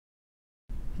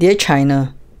Dear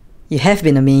China, you have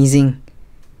been amazing.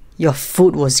 Your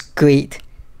food was great.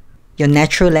 Your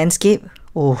natural landscape,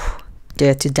 oh,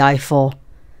 they're to die for.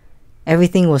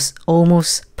 Everything was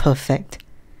almost perfect.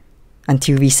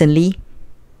 Until recently,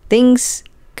 things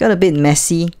got a bit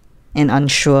messy and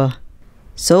unsure.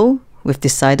 So, we've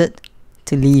decided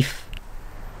to leave.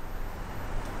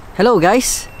 Hello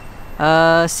guys!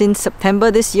 Since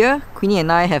September this year, Queenie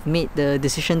and I have made the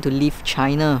decision to leave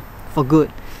China for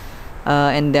good.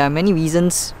 And there are many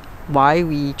reasons why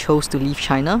we chose to leave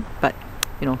China, but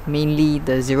mainly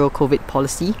the zero COVID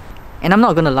policy. And I'm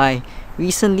not gonna lie,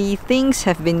 recently things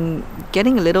have been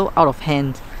getting a little out of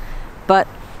hand. But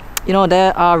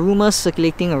there are rumors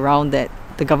circulating around that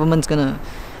the government's gonna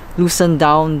loosen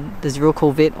down the zero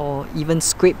COVID or even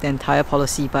scrape the entire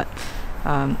policy. But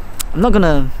I'm not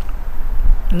gonna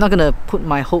put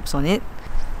my hopes on it.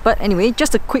 But anyway,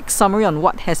 just a quick summary on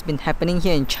what has been happening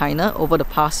here in China over the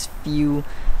past few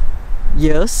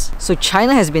years. So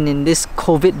China has been in this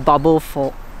COVID bubble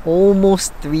for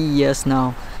almost 3 years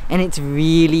now, and it's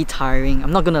really tiring.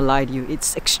 I'm not gonna lie to you,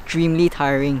 it's extremely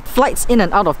tiring. Flights in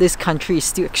and out of this country is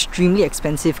still extremely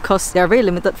expensive because there are very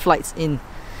limited flights in.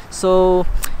 So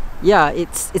yeah,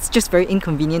 it's just very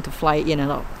inconvenient to fly in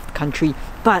and out of the country.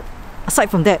 But aside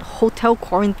from that, hotel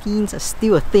quarantines are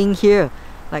still a thing here.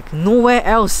 Like nowhere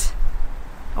else,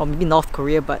 or maybe North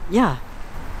Korea, but yeah,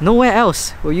 nowhere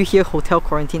else will you hear hotel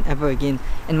quarantine ever again.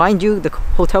 And mind you, the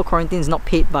hotel quarantine is not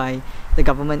paid by the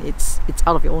government, it's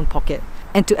out of your own pocket.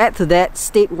 And to add to that,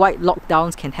 statewide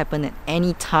lockdowns can happen at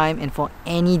any time and for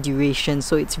any duration,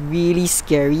 so it's really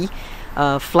scary.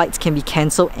 Flights can be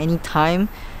cancelled anytime.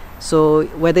 So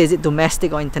whether is it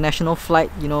domestic or international flight,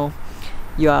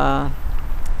 you are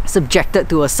subjected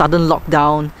to a sudden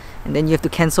lockdown, and then you have to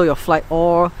cancel your flight.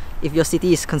 Or if your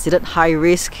city is considered high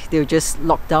risk, they'll just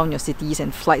lock down your cities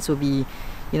and flights will be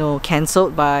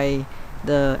cancelled by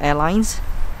the airlines.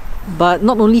 But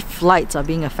not only flights are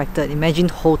being affected, imagine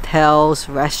hotels,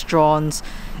 restaurants,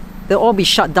 they'll all be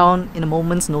shut down in a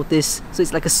moment's notice. So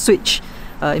it's like a switch.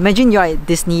 Imagine you're at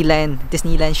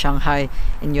Disneyland Shanghai,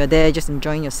 and you're there just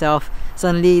enjoying yourself.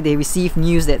 Suddenly they receive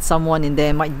news that someone in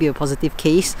there might be a positive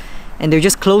case, and they'll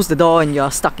just close the door and you're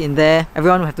stuck in there.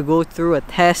 Everyone will have to go through a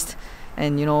test,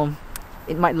 and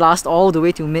it might last all the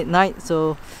way to midnight.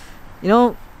 So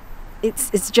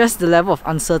it's just the level of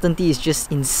uncertainty is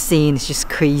just insane. It's just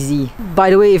crazy.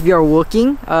 By the way, if you're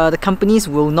working, the companies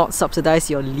will not subsidize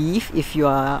your leave if you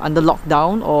are under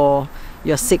lockdown or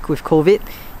you're sick with COVID.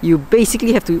 You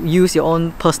basically have to use your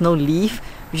own personal leave,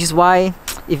 which is why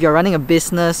if you're running a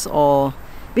business or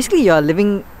basically you're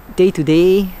living day to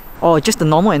day or just a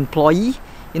normal employee,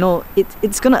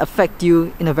 it's gonna affect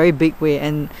you in a very big way,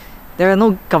 and there are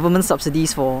no government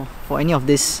subsidies for any of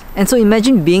this. And so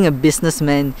imagine being a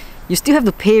businessman, you still have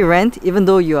to pay rent even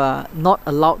though you are not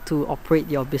allowed to operate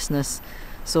your business.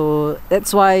 So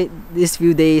that's why these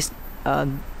few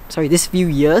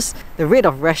years, the rate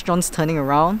of restaurants turning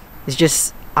around is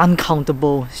just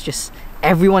uncountable. It's just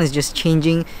everyone is just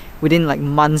changing within like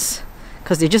months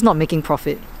because they're just not making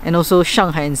profit. And also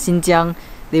Shanghai and Xinjiang,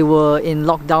 they were in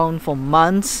lockdown for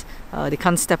months. They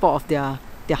can't step out of their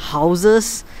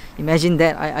houses. Imagine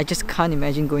that. I just can't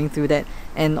imagine going through that.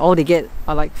 And all they get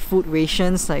are like food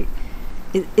rations. Like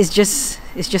it's just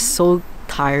so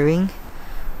tiring.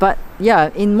 But yeah,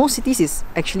 in most cities it's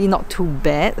actually not too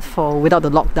bad without the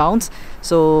lockdowns.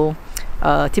 So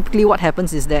typically what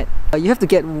happens is that you have to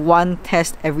get one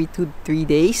test every 2-3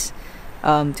 days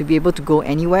to be able to go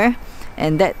anywhere,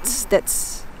 and that's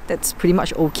pretty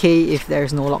much okay if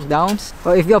there's no lockdowns.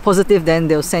 But if you're positive, then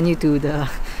they'll send you to the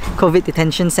COVID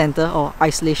detention center or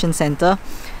isolation center.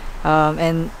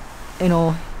 And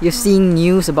you're seeing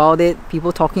news about it,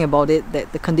 people talking about it,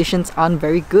 that the conditions aren't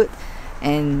very good.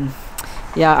 And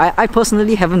yeah, I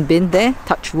personally haven't been there,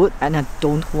 touch wood, and I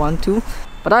don't want to.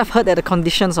 But I've heard that the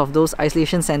conditions of those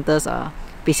isolation centers are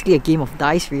basically a game of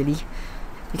dice, really.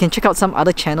 You can check out some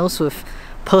other channels who've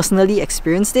personally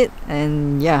experienced it,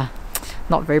 and yeah,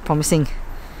 not very promising.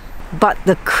 But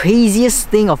the craziest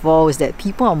thing of all is that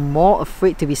people are more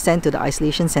afraid to be sent to the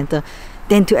isolation center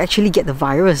than to actually get the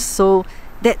virus. So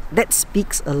that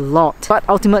speaks a lot. But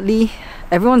ultimately,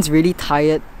 everyone's really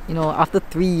tired. After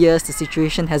 3 years, the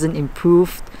situation hasn't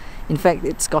improved. In fact,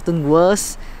 it's gotten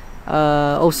worse.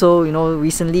 Also,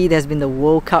 recently there's been the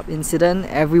World Cup incident.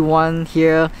 Everyone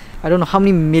here, I don't know how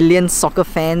many million soccer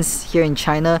fans here in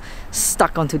China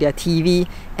stuck onto their TV,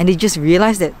 and they just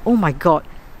realized that, oh my god,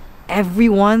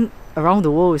 everyone around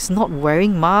the world is not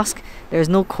wearing masks. There's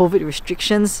no COVID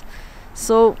restrictions.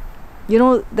 So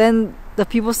then the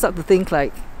people start to think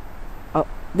like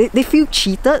they feel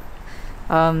cheated,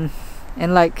 and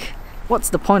like what's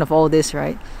the point of all this,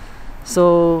 right?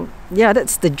 So yeah,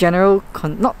 that's the general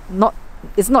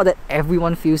it's not that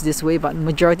everyone feels this way, but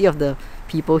majority of the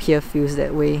people here feels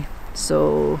that way.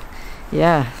 So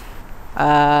yeah,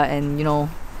 and you know,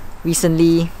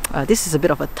 recently this is a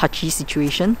bit of a touchy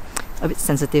situation, a bit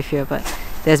sensitive here, but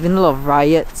there's been a lot of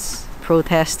riots,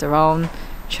 protests around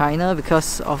China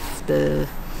because of the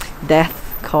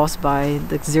death caused by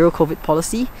the zero COVID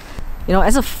policy. You know,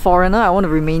 as a foreigner, I want to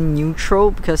remain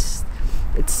neutral because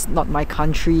it's not my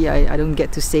country. I don't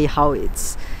get to say how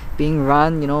it's being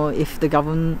run. You know, if the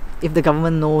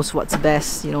government knows what's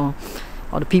best, you know,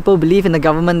 or the people believe in the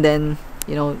government, then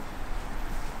you know,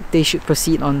 they should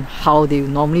proceed on how they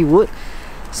normally would.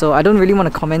 So I don't really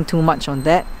want to comment too much on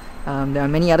that. There are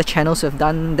many other channels who have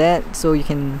done that, so you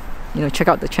can, you know, check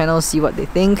out the channels, see what they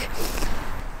think.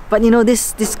 But you know,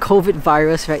 this COVID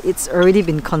virus, right, it's already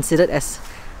been considered as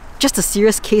just a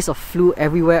serious case of flu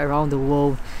everywhere around the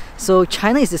world. So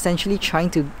China is essentially trying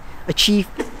to achieve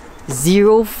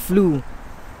zero flu,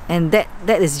 and that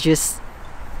is just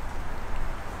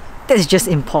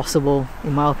impossible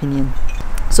in my opinion.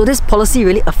 So this policy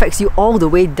really affects you all the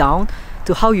way down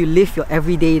to how you live your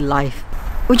everyday life,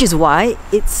 which is why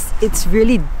it's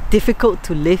really difficult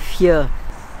to live here.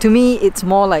 To me, it's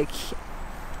more like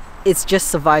it's just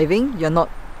surviving. You're not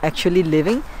actually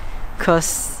living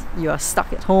because you are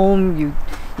stuck at home. You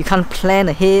can't plan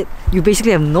ahead. You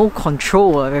basically have no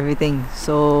control of everything.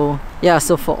 So yeah,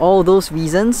 so for all those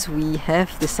reasons, we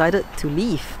have decided to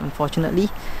leave, unfortunately.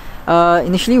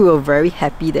 Initially we were very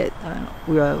happy that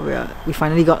we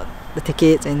finally got the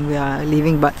tickets and we are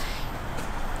leaving, but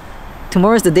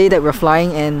tomorrow is the day that we're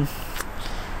flying, and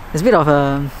there's a bit of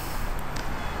a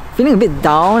feeling a bit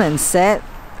down and sad.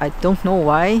 I don't know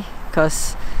why,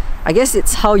 because I guess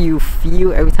it's how you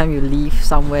feel every time you leave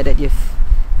somewhere that you've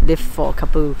lived for a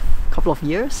couple of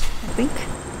years, I think.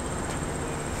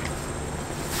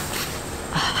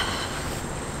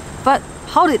 But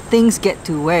how did things get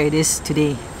to where it is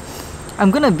today?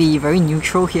 I'm gonna be very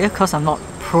neutral here because I'm not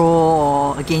pro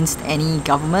or against any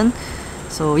government.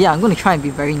 So yeah, I'm going to try and be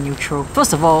very neutral.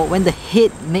 First of all, when the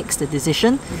head makes the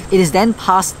decision, it is then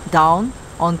passed down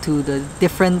onto the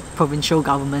different provincial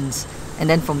governments. And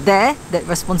then from there, that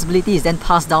responsibility is then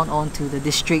passed down onto the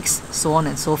districts, so on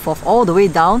and so forth, all the way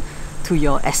down to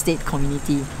your estate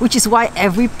community. Which is why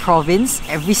every province,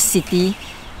 every city,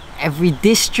 every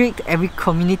district, every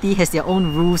community has their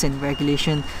own rules and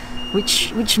regulation,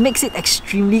 which makes it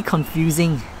extremely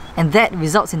confusing. And that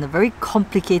results in a very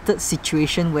complicated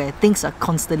situation where things are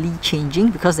constantly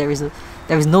changing because there is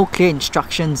no clear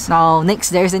instructions. Now next,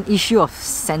 there is an issue of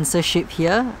censorship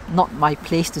here. Not my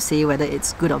place to say whether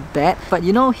it's good or bad, but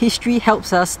you know, history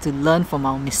helps us to learn from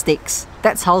our mistakes.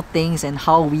 That's how things and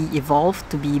how we evolve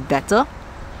to be better.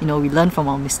 You know, we learn from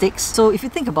our mistakes. So if you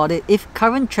think about it, if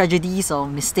current tragedies or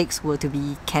mistakes were to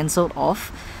be cancelled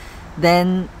off,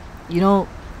 then you know,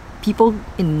 people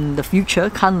in the future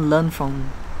can't learn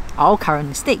from our current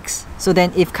mistakes. So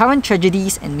then if current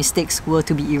tragedies and mistakes were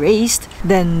to be erased,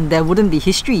 then there wouldn't be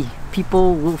history.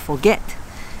 People will forget.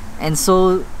 And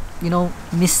so, you know,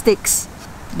 mistakes,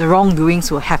 the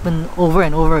wrongdoings will happen over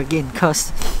and over again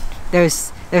because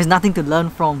there's nothing to learn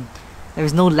from. There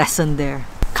is no lesson there.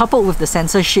 Coupled with the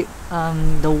censorship,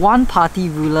 the one-party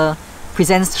ruler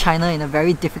presents China in a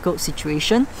very difficult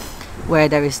situation where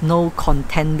there is no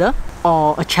contender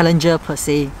or a challenger per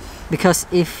se, because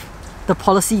if the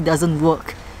policy doesn't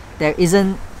work, there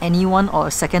isn't anyone or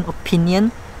a second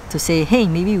opinion to say, hey,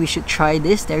 maybe we should try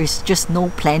this. There is just no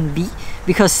plan B,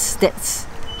 because that's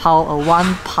how a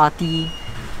one-party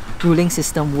ruling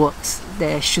system works.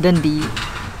 There shouldn't be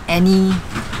any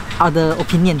other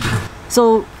opinion.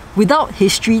 So without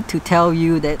history to tell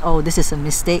you that, oh, this is a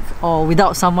mistake, or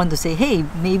without someone to say, hey,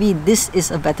 maybe this is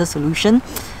a better solution,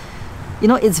 you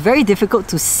know, it's very difficult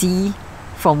to see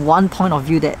from one point of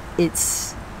view that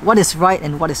it's what is right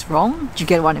and what is wrong. Do you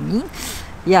get what I mean?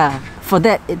 Yeah, for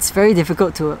that, it's very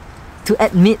difficult to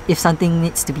admit if something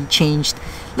needs to be changed.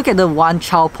 Look at the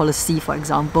one-child policy, for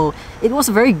example. It was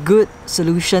a very good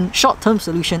solution, short-term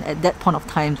solution at that point of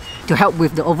time to help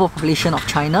with the overpopulation of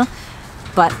China.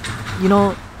 But, you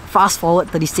know, fast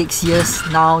forward 36 years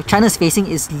now, China's facing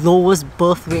its lowest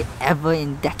birth rate ever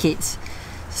in decades.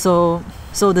 So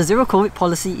the zero COVID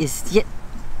policy is yet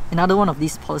another one of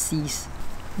these policies.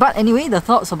 But anyway, the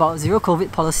thoughts about zero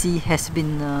COVID policy has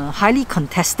been highly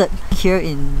contested here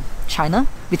in China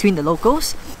between the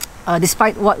locals.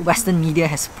 Despite what Western media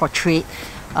has portrayed,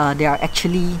 there are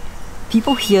actually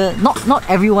people here, not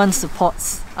everyone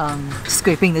supports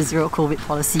scraping the zero COVID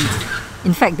policy.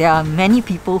 In fact, there are many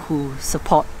people who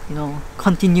support, you know,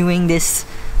 continuing this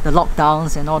the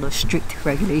lockdowns and all the strict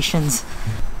regulations.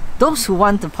 Those who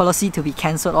want the policy to be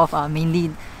cancelled off are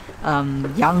mainly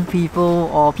young people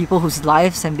or people whose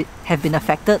lives have been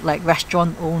affected, like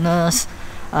restaurant owners,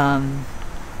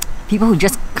 people who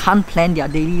just can't plan their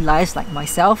daily lives, like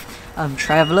myself,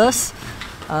 travelers.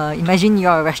 Imagine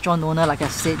you're a restaurant owner, like I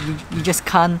said, you just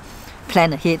can't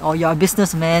plan ahead, or you're a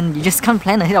businessman, you just can't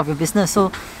plan ahead of your business.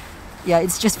 So yeah,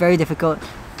 it's just very difficult.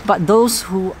 But those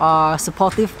who are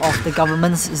supportive of the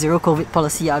government's zero COVID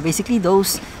policy are basically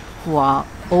those who are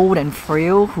old and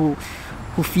frail, who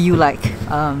feel like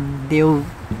they'll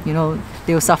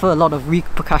suffer a lot of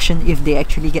repercussion if they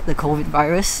actually get the COVID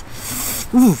virus.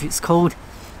 Ooh, it's cold.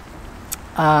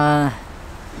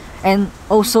 And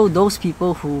also those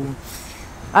people who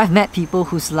I've met people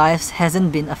whose lives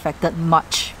hasn't been affected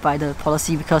much by the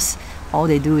policy because all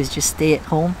they do is just stay at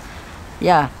home.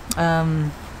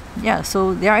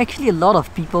 So there are actually a lot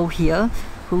of people here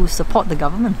who support the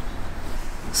government.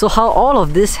 So how all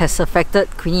of this has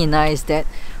affected Queenie and I is that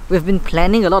we've been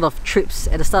planning a lot of trips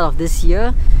at the start of this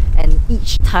year, and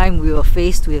each time we were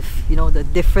faced with the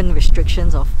different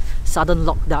restrictions of sudden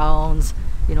lockdowns,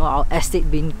 our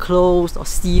estate being closed or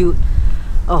sealed.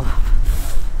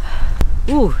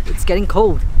 Ooh, it's getting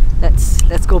cold.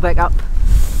 Let's go back up.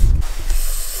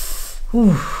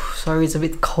 Ooh, sorry, it's a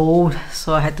bit cold,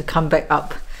 so I had to come back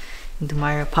up into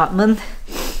my apartment.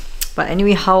 But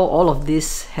anyway, how all of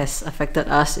this has affected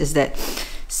us is that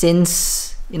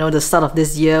since the start of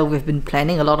this year, we've been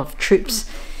planning a lot of trips.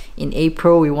 In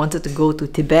April, we wanted to go to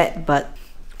Tibet, but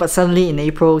suddenly in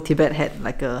April, Tibet had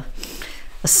like a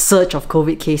surge of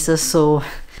COVID cases. So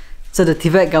the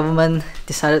Tibet government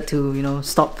decided to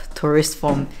stop tourists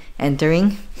from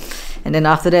entering. And then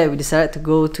after that, we decided to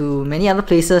go to many other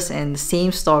places, and the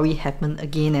same story happened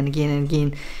again and again and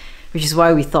again, which is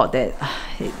why we thought that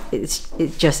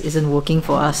it just isn't working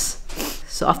for us.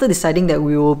 So after deciding that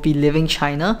we will be leaving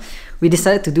China, we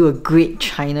decided to do a great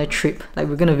China trip. Like,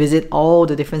 we're gonna visit all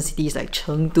the different cities like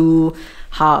Chengdu,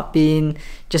 Harbin,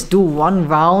 just do one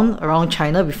round around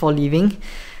China before leaving.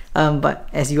 But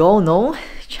as you all know,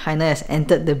 China has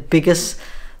entered the biggest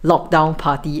lockdown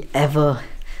party ever.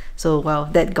 So well,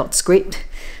 that got scraped.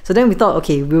 So then we thought,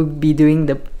 okay, we'll be doing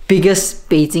the biggest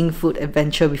Beijing food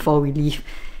adventure before we leave.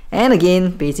 And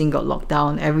again, Beijing got locked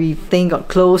down. Everything got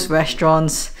closed,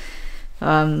 restaurants.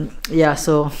 And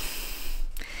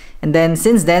then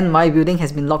since then, my building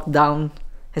has been locked down,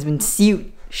 has been sealed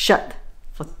shut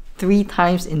for 3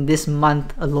 times in this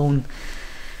month alone.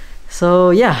 So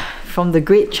yeah, from the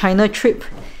Great China trip,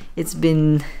 it's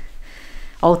been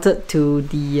altered to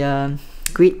the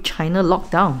Great China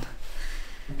lockdown.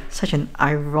 Such an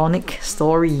ironic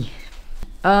story.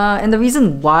 And the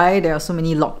reason why there are so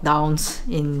many lockdowns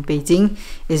in Beijing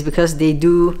is because they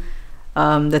do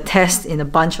the test in a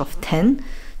bunch of 10.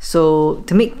 So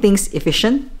to make things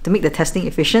efficient, to make the testing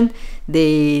efficient,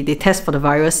 they test for the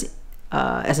virus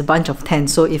as a bunch of 10.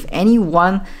 So if any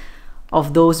one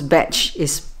of those batch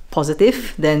is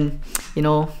positive, then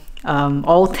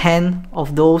all 10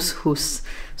 of those whose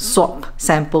swab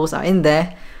samples are in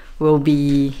there will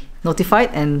be notified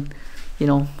and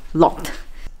locked.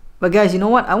 But guys, you know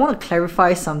what? I want to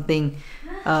clarify something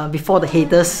before the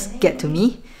haters get to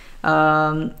me.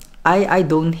 I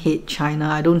don't hate China,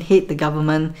 I don't hate the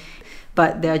government,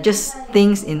 but there are just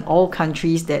things in all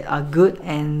countries that are good,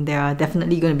 and there are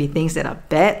definitely going to be things that are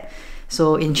bad.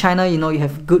 So in China, you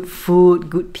have good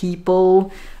food, good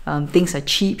people, things are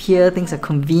cheap here, things are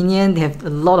convenient, they have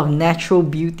a lot of natural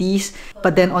beauties.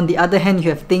 But then on the other hand, you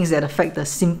have things that affect the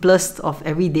simplest of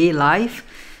everyday life.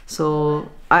 So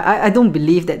I don't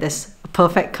believe that there's a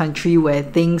perfect country where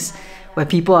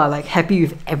people are like happy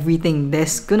with everything.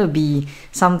 There's gonna be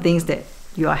some things that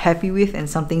you are happy with and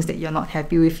some things that you're not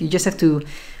happy with. You just have to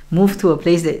move to a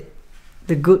place that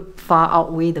the good far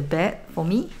outweigh the bad for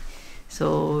me.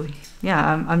 So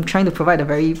yeah, I'm trying to provide a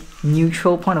very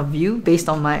neutral point of view based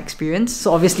on my experience.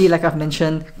 So obviously, like I've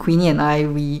mentioned, Queenie and I,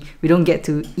 we don't get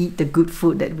to eat the good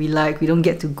food that we like. We don't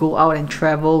get to go out and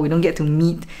travel. We don't get to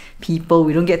meet people.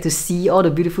 We don't get to see all the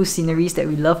beautiful sceneries that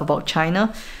we love about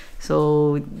China.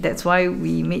 So that's why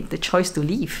we made the choice to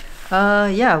leave.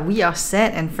 Yeah, we are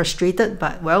sad and frustrated,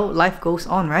 but well, life goes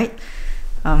on, right?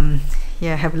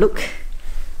 Yeah, have a look.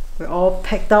 We're all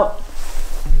packed out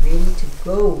and ready to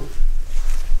go.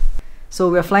 So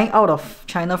we're flying out of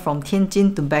China from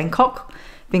Tianjin to Bangkok.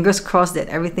 Fingers crossed that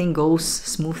everything goes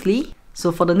smoothly.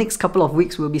 So for the next couple of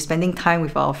weeks, we'll be spending time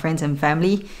with our friends and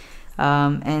family,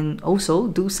 and also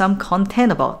do some content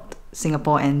about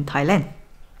Singapore and Thailand.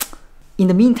 In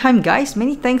the meantime, guys,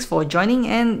 many thanks for joining,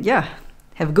 and yeah,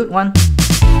 have a good one.